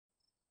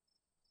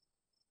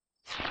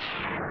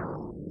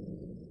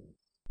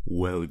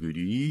Well, good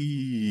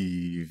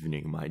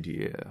evening, my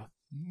dear.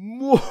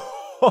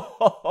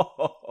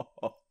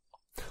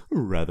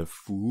 Rather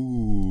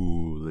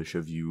foolish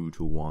of you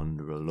to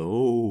wander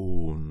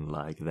alone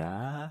like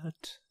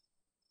that.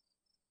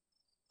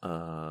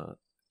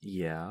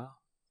 Yeah.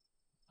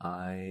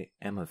 I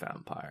am a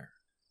vampire.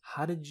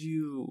 How did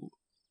you...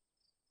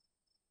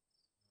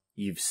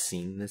 You've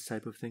seen this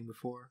type of thing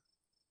before?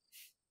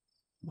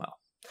 Well,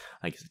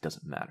 I guess it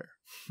doesn't matter.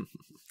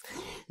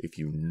 If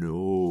you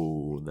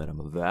know that I'm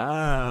a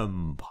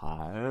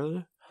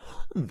vampire,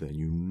 then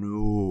you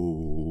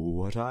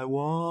know what I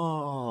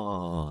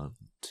want.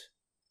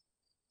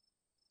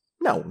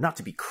 No, not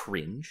to be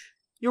cringe.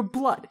 Your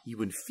blood,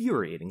 you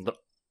infuriating little...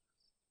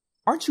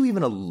 Aren't you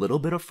even a little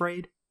bit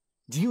afraid?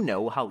 Do you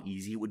know how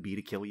easy it would be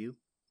to kill you?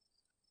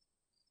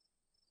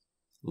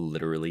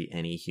 Literally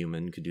any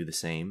human could do the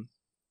same,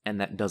 and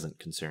that doesn't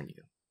concern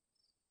you.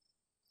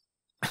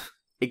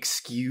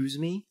 Excuse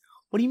me?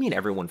 What do you mean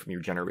everyone from your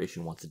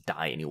generation wants to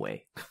die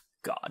anyway?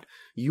 God,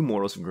 you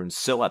mortals have grown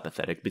so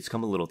apathetic it's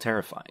become a little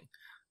terrifying.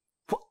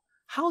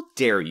 How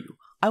dare you?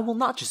 I will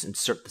not just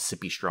insert the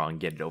sippy straw and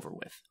get it over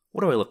with.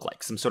 What do I look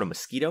like, some sort of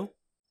mosquito?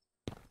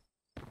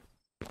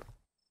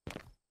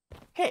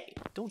 Hey,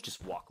 don't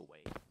just walk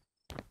away.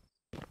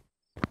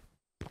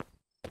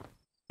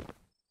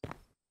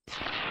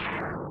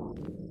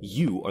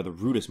 You are the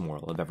rudest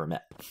mortal I've ever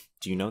met.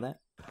 Do you know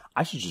that?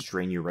 I should just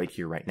drain you right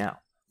here, right now.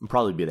 And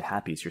probably be the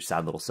happiest your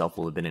sad little self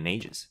will have been in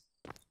ages.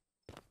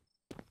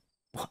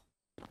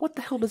 What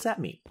the hell does that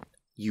mean?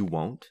 You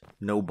won't?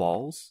 No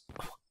balls?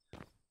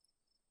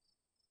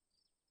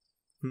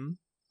 Oh,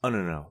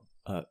 no.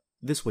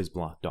 This way's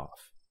blocked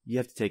off. You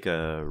have to take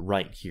a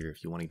right here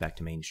if you want to get back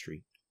to Main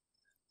Street.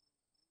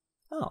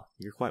 Oh,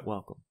 you're quite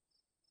welcome.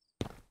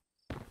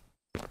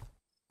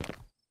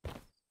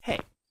 Hey.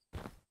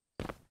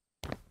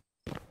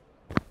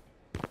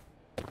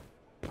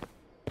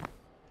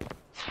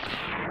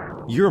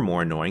 You're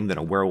more annoying than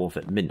a werewolf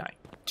at midnight.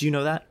 Do you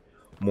know that?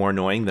 More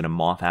annoying than a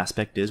moth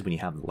aspect is when you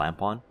have the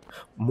lamp on.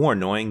 More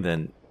annoying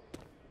than...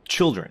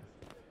 children.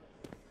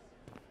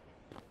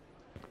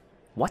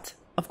 What?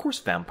 Of course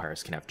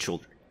vampires can have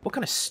children. What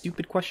kind of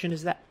stupid question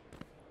is that?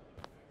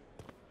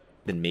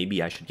 Then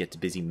maybe I should get to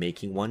busy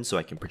making one so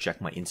I can project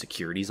my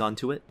insecurities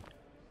onto it?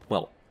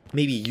 Well,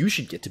 maybe you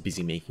should get to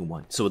busy making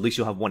one, so at least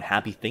you'll have one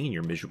happy thing in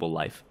your miserable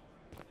life.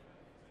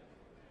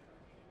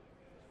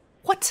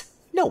 What?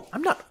 No,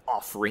 I'm not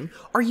offering.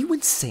 Are you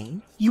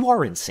insane? You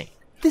are insane.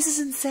 This is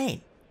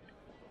insane.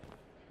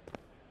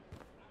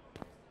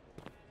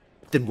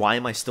 Then why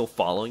am I still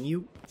following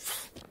you?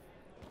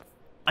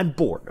 I'm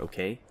bored,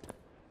 okay?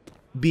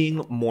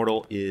 Being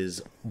mortal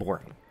is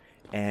boring.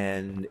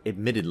 And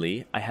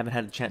admittedly, I haven't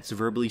had a chance to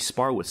verbally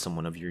spar with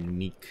someone of your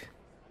unique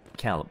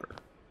caliber.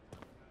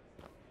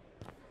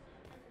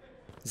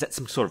 Is that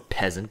some sort of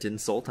peasant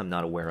insult I'm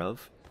not aware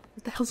of?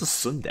 What the hell's a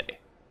tsundere?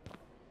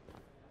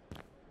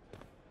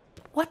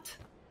 What?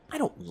 I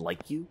don't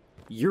like you.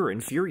 You're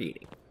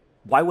infuriating.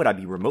 Why would I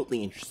be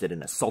remotely interested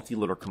in a salty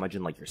little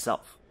curmudgeon like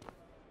yourself?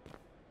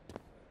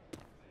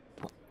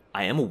 Well,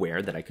 I am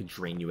aware that I could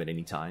drain you at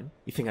any time.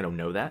 You think I don't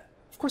know that?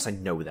 Of course I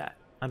know that.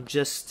 I'm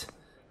just...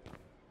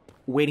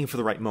 waiting for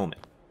the right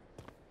moment.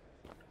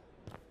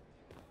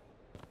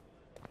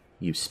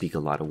 You speak a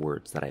lot of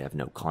words that I have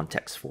no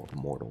context for,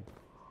 mortal.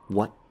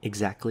 What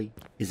exactly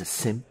is a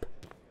simp?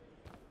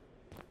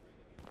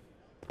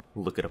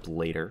 Look it up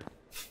later.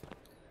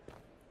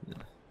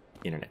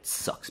 Internet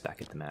sucks back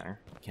at the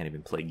matter. Can't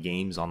even play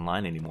games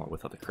online anymore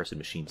without the cursed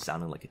machine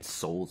sounding like its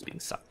soul is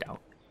being sucked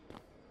out.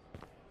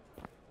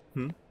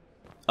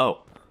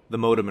 Oh, the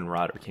modem and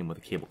router came with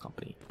a cable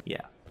company.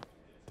 Yeah.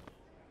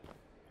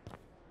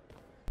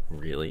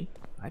 Really?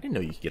 I didn't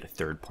know you could get a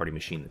third-party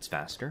machine that's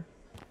faster.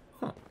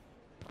 Huh.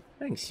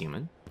 Thanks,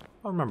 human.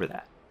 I'll remember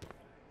that.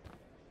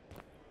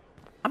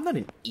 I'm not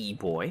an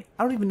e-boy.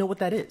 I don't even know what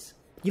that is.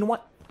 You know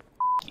what?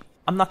 You.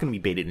 I'm not going to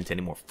be baited into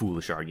any more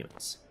foolish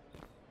arguments.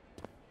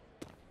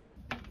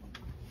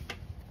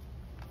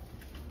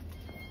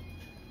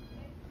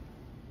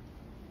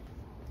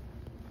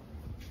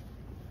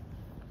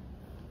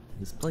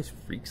 This place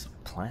reeks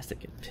of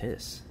plastic and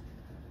piss.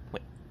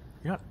 Wait,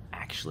 you're not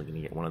actually gonna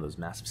get one of those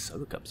massive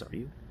soda cups, are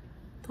you?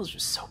 Those are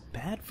so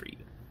bad for you.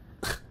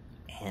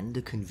 And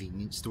a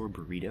convenience store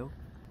burrito?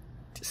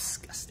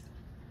 Disgusting.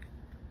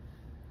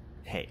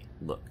 Hey,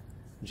 look,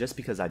 just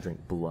because I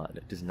drink blood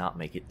does not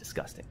make it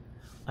disgusting.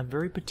 I'm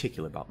very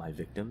particular about my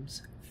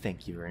victims.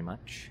 Thank you very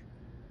much.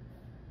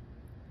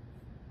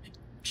 Hey,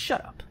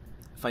 shut up.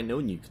 If I'd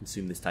known you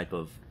consume this type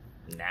of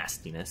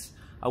nastiness,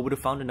 I would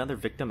have found another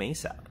victim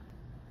ASAP.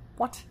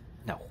 What?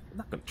 No, I'm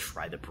not gonna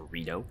try the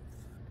burrito.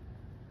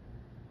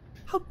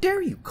 How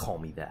dare you call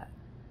me that?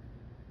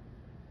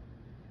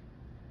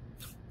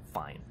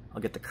 Fine,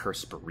 I'll get the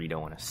cursed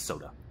burrito and a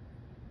soda.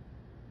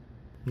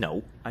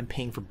 No, I'm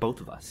paying for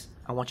both of us.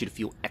 I want you to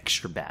feel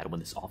extra bad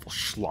when this awful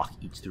schlock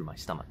eats through my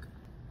stomach.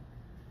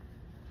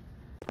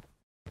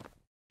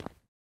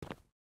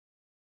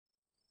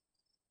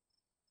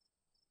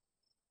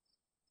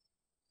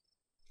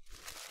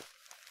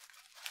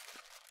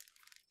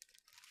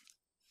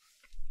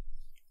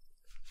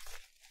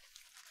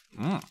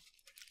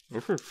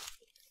 This is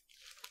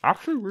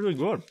actually really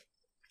good.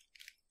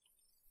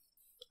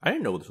 I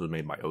didn't know this was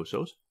made by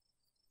Osos.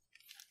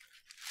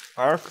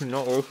 I actually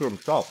know Oso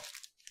himself.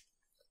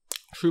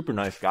 Super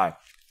nice guy.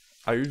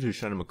 I usually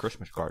send him a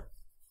Christmas card.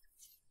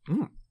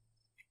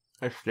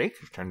 His steak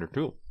is tender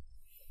too.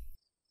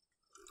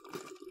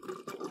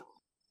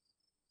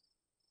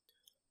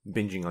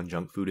 Binging on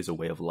junk food is a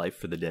way of life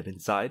for the dead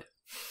inside.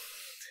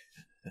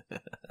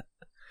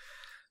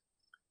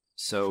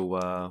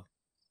 So,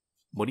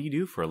 what do you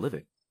do for a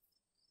living?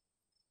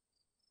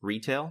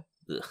 Retail?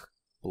 Ugh,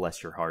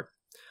 bless your heart.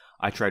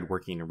 I tried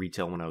working in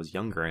retail when I was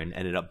younger and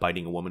ended up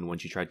biting a woman when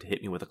she tried to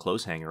hit me with a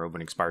clothes hanger over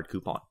an expired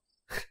coupon.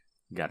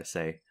 Gotta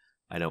say,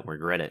 I don't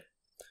regret it.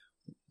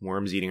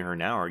 Worms eating her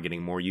now are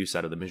getting more use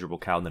out of the miserable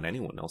cow than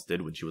anyone else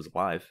did when she was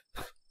alive.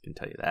 Can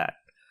tell you that.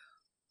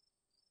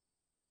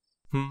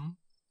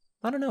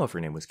 I don't know if her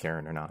name was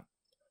Karen or not.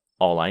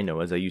 All I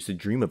know is I used to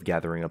dream of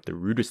gathering up the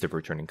rudest of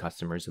returning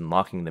customers and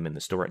locking them in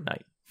the store at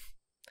night.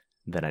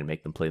 Then I'd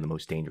make them play the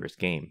most dangerous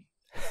game.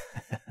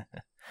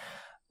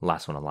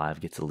 Last one alive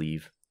gets to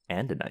leave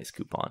and a nice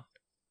coupon.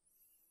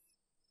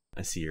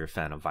 I see you're a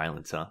fan of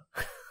violence, huh?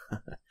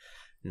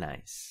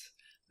 Nice.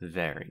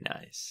 Very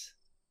nice.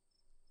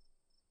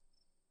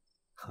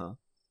 Huh?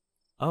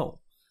 Oh,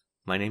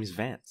 my name's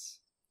Vance.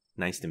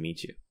 Nice to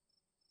meet you.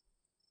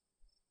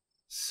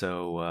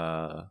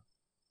 So,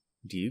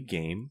 do you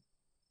game?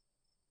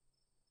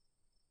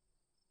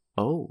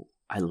 Oh,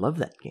 I love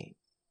that game.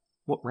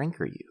 What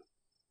rank are you?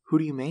 Who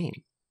do you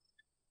main?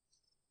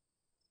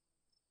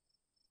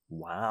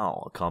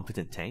 Wow, a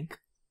competent tank?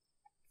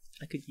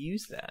 I could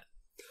use that.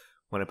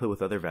 When I play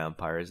with other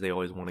vampires, they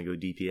always want to go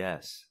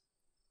DPS.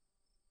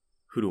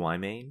 Who do I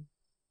main?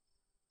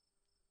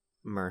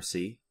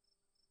 Mercy.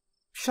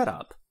 Shut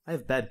up. I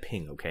have bad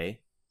ping,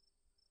 okay?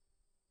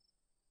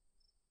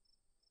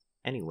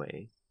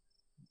 Anyway,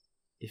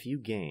 if you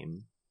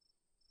game,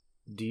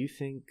 do you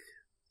think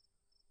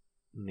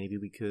maybe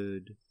we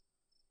could...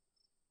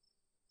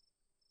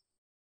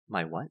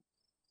 My what?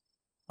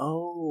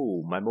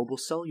 Oh, my mobile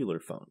cellular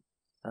phone.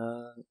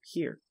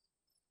 Here.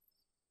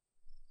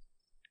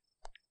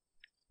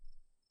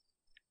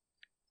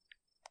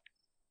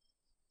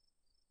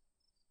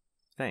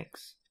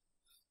 Thanks.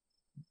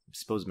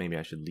 Suppose maybe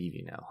I should leave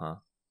you now, huh?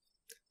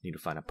 Need to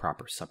find a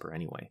proper supper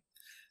anyway.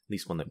 At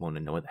least one that won't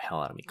annoy the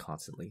hell out of me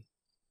constantly.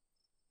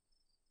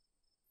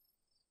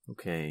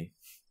 Okay,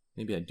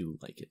 maybe I do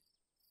like it.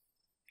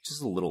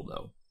 Just a little,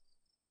 though.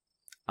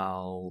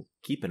 I'll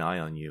keep an eye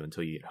on you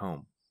until you get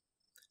home.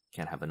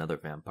 Can't have another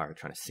vampire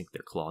trying to sink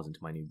their claws into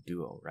my new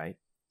duo, right?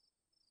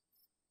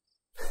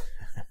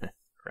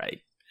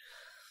 Right.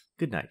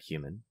 Good night,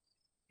 human.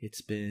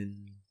 It's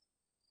been...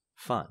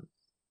 fun.